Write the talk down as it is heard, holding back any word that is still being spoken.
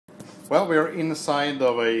Well, we are inside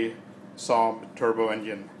of a SAAB turbo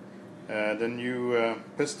engine. The new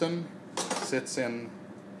piston sits in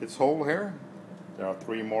its hole here. There are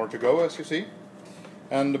 3 more to go, as you see.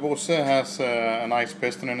 And Bosse has a nice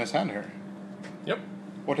piston in his hand here. Yep.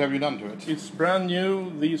 What have you done to it? It's brand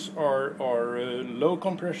new. These are low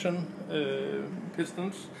compression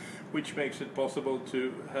pistons, which makes it possible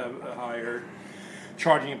to have a higher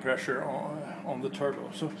charging pressure on the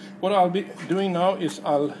turbo. So what I'll be doing now is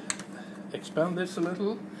I'll expand this a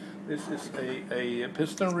little. This is a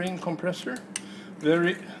piston ring compressor.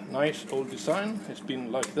 Very nice old design. It's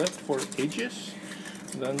been like that for ages.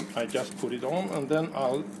 Then I just put it on, and then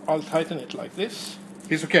I'll tighten it like this.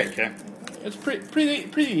 Piece of cake, yeah? It's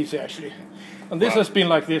pretty easy actually. And this has been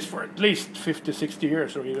like this for at least 50-60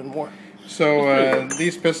 years or even more. So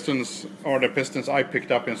these pistons are the pistons I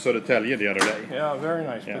picked up in Södertälje the other day. Yeah, very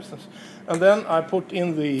nice pistons. And then I put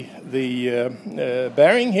in the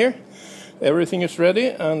bearing here. Everything is ready,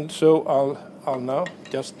 and so I'll now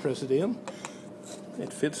just press it in.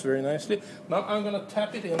 It fits very nicely. Now I'm going to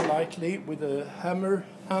tap it in lightly with a hammer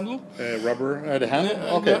handle. Rubber, the handle?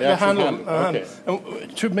 Okay, the handle. Okay.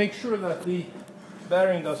 And to make sure that the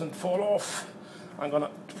bearing doesn't fall off, I'm going to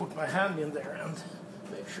put my hand in there and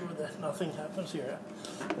make sure that nothing happens here.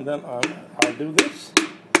 And then I'll do this.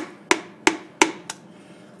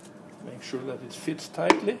 Make sure that it fits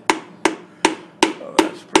tightly. Oh,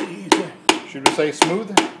 that's pretty easy. Should we say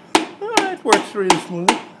smooth? It works really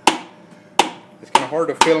smoothly. It's kind of hard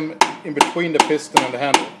to film in between the piston and the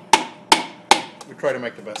handle. We try to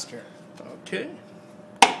make the best here. Okay.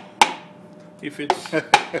 If it's...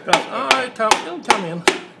 it'll come in.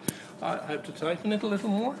 I have to tighten it a little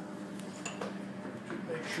more. To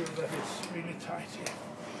make sure that it's really tight here.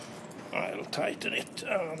 I'll tighten it,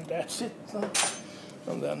 and that's it.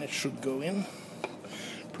 And then it should go in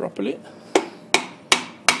properly.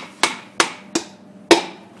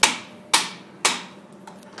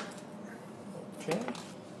 Okay.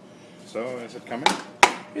 So, is it coming?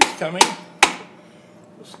 It's coming.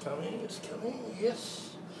 It's coming, it's coming,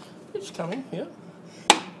 yes. It's coming, yeah.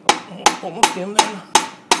 Almost in there.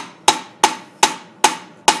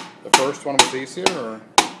 The first one was easier, or?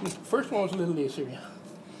 The first one was a little easier, yeah.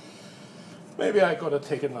 Maybe I gotta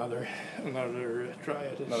take another try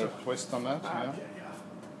at it. Another twist on that, yeah. Okay,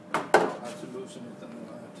 yeah. I have to loosen it and then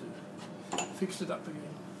I have to fix it up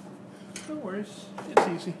again. No worries, it's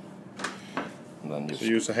easy. And then so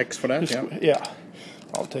use a hex for that, yeah? Yeah.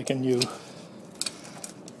 I'll take a new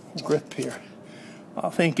grip here. I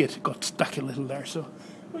think it got stuck a little there, so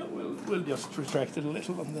we'll just retract it a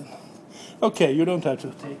little and then... Okay, you don't have to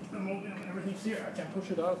take everything's here. I can push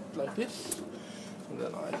it out like this, and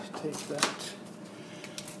then I take that,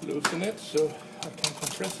 loosen it so I can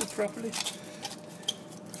compress it properly.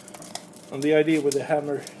 And the idea with the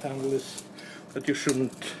hammer handle is that you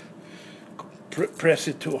shouldn't press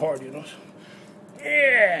it too hard, you know.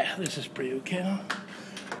 Yeah, this is pretty okay now.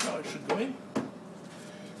 Now it should go in.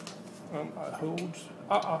 I hold.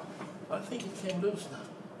 I think it came loose now.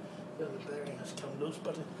 Yeah, the bearing has come loose,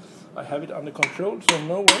 but I have it under control, so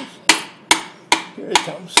no worries. Here it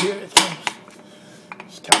comes, here it comes.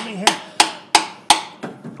 It's coming here.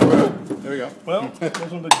 There we go. Well, it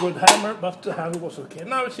wasn't a good hammer, but the handle was okay.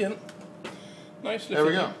 Now it's in. Nicely. There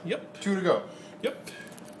we go. Yep. 2 to go. Yep.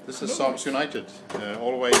 This is SAAB's United.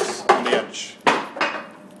 Always on the edge.